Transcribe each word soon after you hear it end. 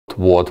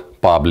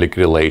what public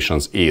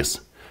relations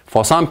is.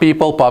 For some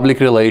people,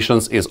 public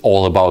relations is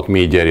all about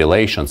media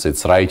relations.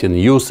 It's writing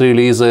news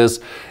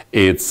releases,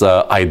 it's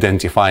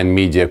identifying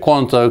media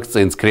contacts,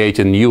 it's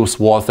creating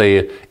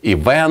newsworthy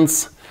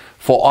events.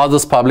 For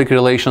others, public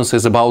relations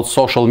is about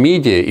social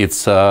media.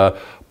 It's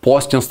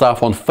posting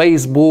stuff on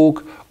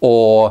Facebook,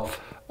 or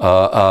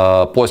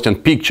posting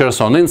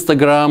pictures on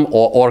Instagram,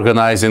 or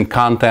organizing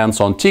contents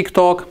on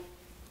TikTok.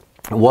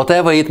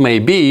 Whatever it may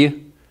be,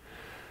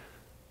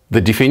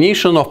 the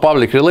definition of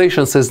public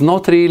relations is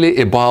not really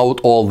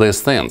about all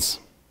these things.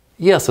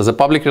 Yes, as a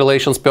public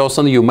relations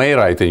person, you may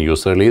write a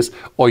news release,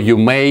 or you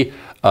may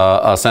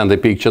send a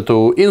picture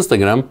to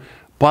Instagram,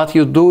 but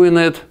you're doing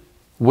it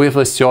with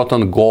a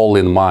certain goal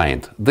in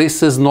mind.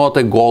 This is not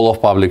a goal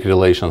of public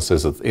relations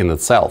in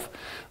itself.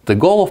 The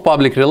goal of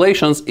public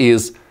relations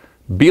is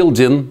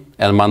building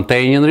and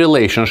maintaining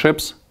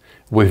relationships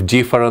with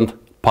different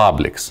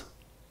publics.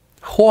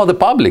 Who are the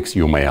publics,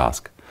 you may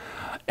ask?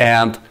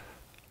 And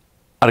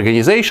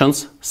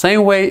organizations,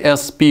 same way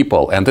as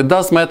people, and it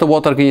doesn't matter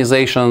what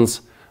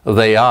organizations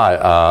they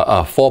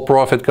are,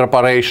 for-profit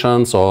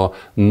corporations or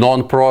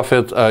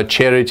non-profit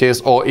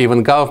charities or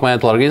even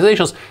governmental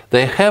organizations,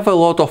 they have a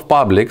lot of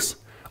publics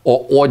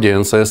or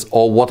audiences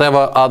or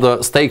whatever other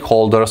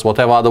stakeholders,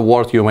 whatever other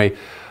word you may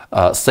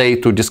say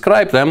to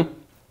describe them,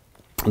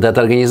 that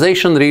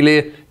organization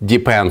really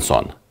depends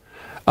on.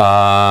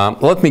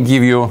 Let me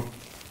give you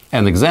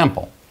an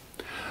example.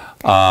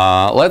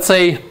 Let's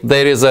say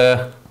there is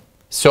a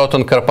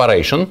certain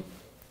corporation,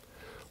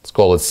 let's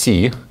call it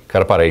C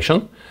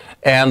corporation,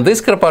 and this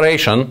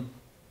corporation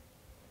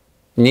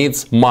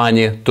needs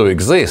money to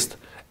exist.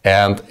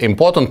 And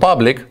important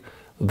public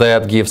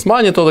that gives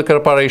money to the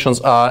corporations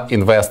are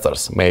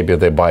investors. Maybe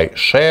they buy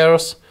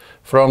shares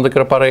from the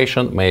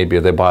corporation, maybe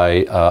they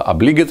buy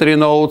obligatory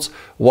notes,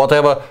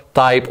 whatever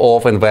type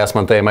of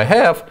investment they may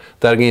have,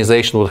 the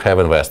organization would have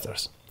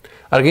investors.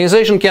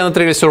 Organization cannot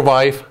really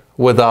survive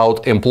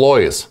without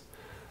employees.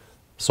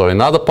 So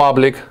another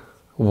public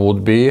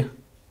would be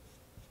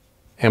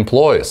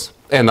employees.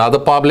 Another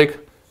public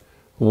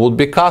would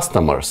be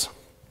customers.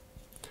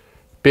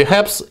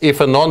 Perhaps if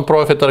a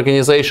non-profit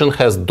organization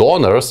has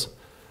donors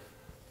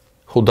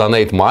who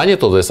donate money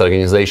to this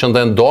organization,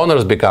 then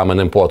donors become an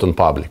important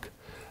public.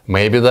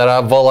 Maybe there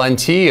are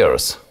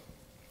volunteers.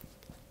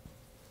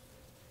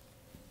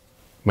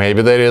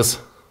 Maybe there is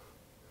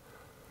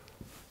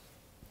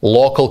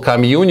local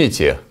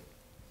community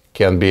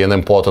can be an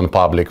important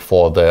public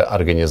for the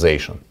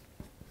organization.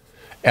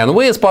 And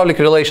we as public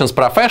relations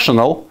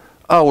professional,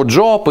 our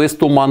job is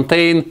to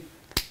maintain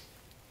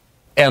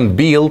and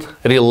build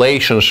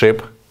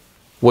relationship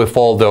with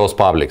all those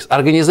publics.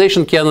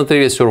 Organization cannot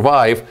really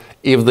survive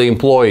if the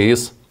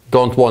employees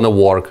don't want to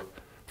work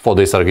for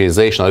this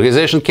organization.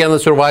 Organization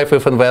cannot survive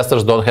if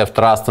investors don't have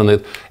trust in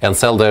it and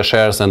sell their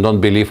shares and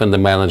don't believe in the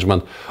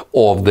management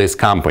of this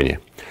company.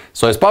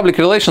 So as public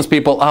relations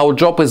people, our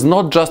job is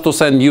not just to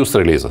send news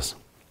releases.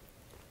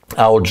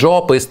 Our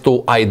job is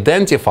to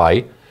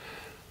identify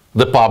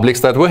the publics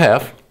that we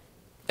have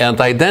and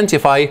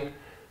identify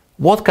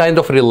what kind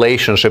of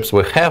relationships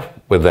we have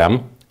with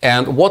them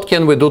and what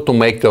can we do to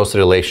make those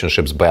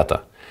relationships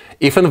better.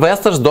 If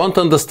investors don't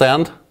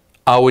understand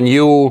our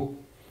new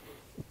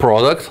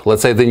product,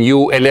 let's say the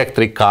new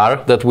electric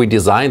car that we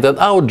designed, then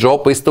our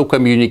job is to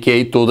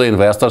communicate to the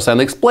investors and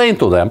explain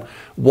to them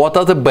what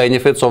are the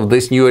benefits of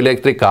this new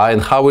electric car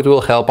and how it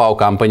will help our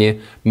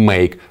company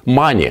make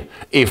money.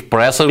 If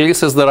press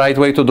release is the right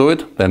way to do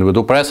it, then we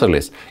do press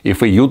release.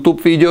 If a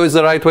YouTube video is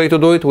the right way to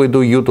do it, we do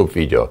YouTube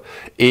video.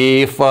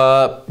 If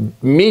a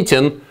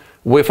meeting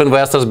with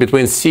investors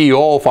between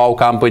CEO of our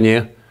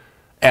company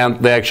and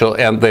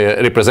the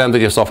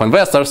representatives of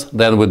investors,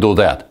 then we do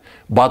that.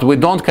 But we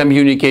don't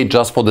communicate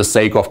just for the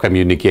sake of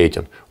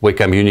communicating. We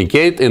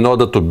communicate in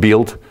order to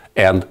build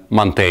and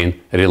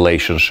maintain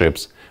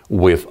relationships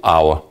with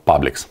our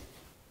publics.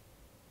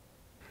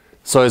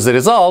 So as a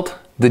result,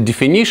 the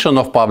definition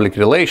of public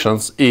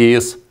relations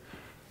is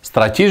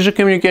strategic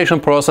communication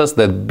process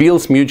that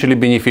builds mutually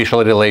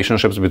beneficial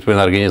relationships between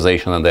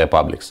organization and their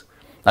publics.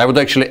 I would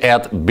actually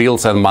add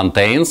builds and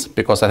maintains,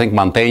 because I think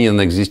maintaining an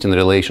existing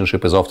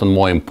relationship is often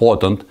more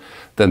important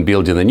than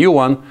building a new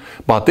one.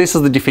 But this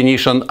is the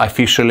definition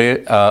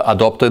officially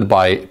adopted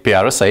by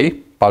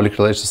PRSA, Public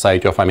Relations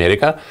Society of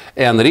America,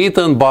 and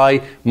written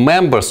by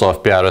members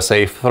of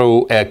PRSA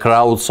through a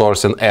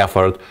crowdsourcing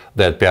effort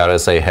that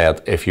PRSA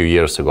had a few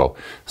years ago.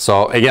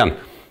 So again,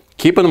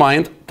 keep in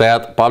mind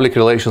that public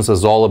relations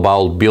is all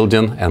about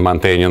building and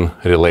maintaining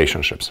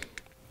relationships.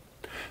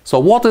 So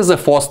what is a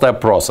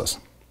four-step process?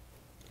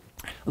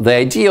 The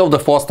idea of the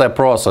four-step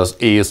process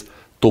is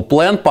to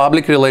plan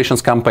public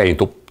relations campaign,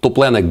 to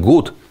plan a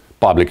good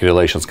public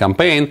relations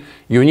campaign,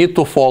 you need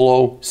to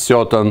follow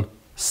certain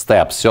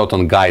steps,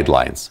 certain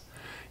guidelines.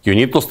 You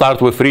need to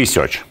start with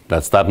research.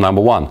 That's step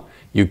number one.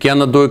 You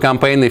cannot do a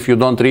campaign if you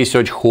don't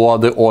research who are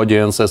the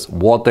audiences,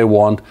 what they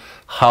want,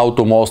 how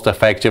to most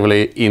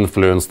effectively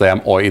influence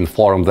them or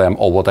inform them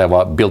or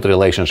whatever, build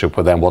relationship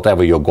with them,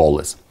 whatever your goal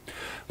is.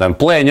 Then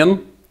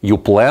planning. You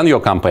plan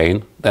your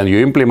campaign, then you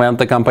implement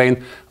the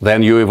campaign,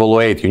 then you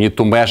evaluate. You need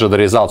to measure the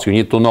results. You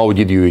need to know,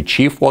 did you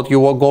achieve what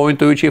you were going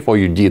to achieve or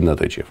you did not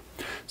achieve.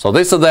 So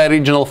these are the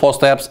original 4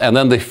 steps. And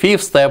then the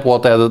 5th step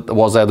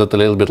was added a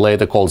little bit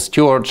later, called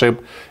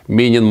stewardship,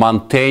 meaning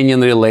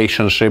maintaining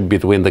relationship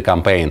between the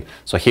campaign.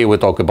 So here we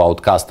talk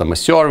about customer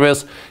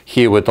service.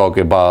 Here we talk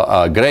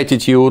about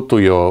gratitude to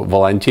your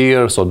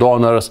volunteers or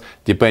donors,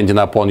 depending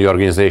upon your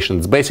organization.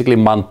 It's basically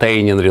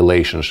maintaining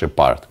relationship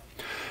part.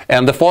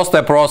 And the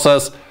 4-step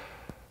process,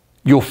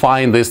 you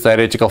find this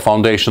theoretical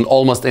foundation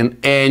almost in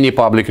any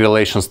public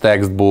relations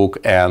textbook,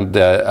 and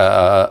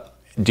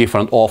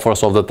different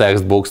authors of the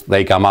textbooks,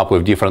 they come up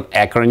with different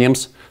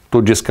acronyms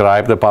to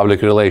describe the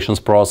public relations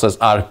process.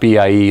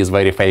 RPIE is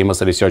very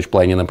famous, Research,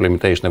 Planning,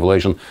 Implementation,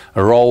 Evaluation.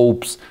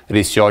 ROPES,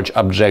 Research,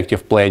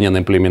 Objective, Planning,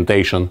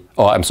 Implementation,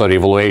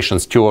 Evaluation,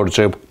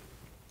 Stewardship.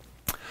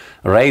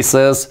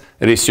 RACES,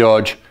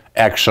 Research,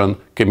 Action,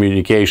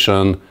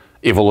 Communication,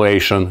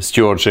 Evaluation,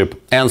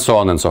 Stewardship, and so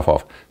on and so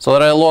forth. So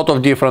there are a lot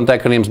of different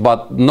acronyms,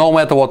 but no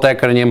matter what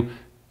acronym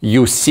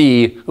you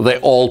see, they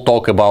all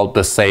talk about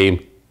the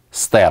same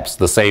steps,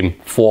 the same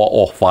 4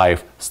 or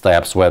 5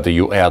 steps, whether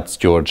you add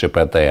stewardship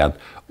at the end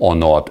or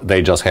not.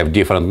 They just have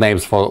different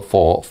names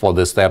for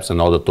the steps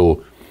in order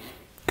to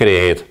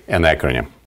create an acronym.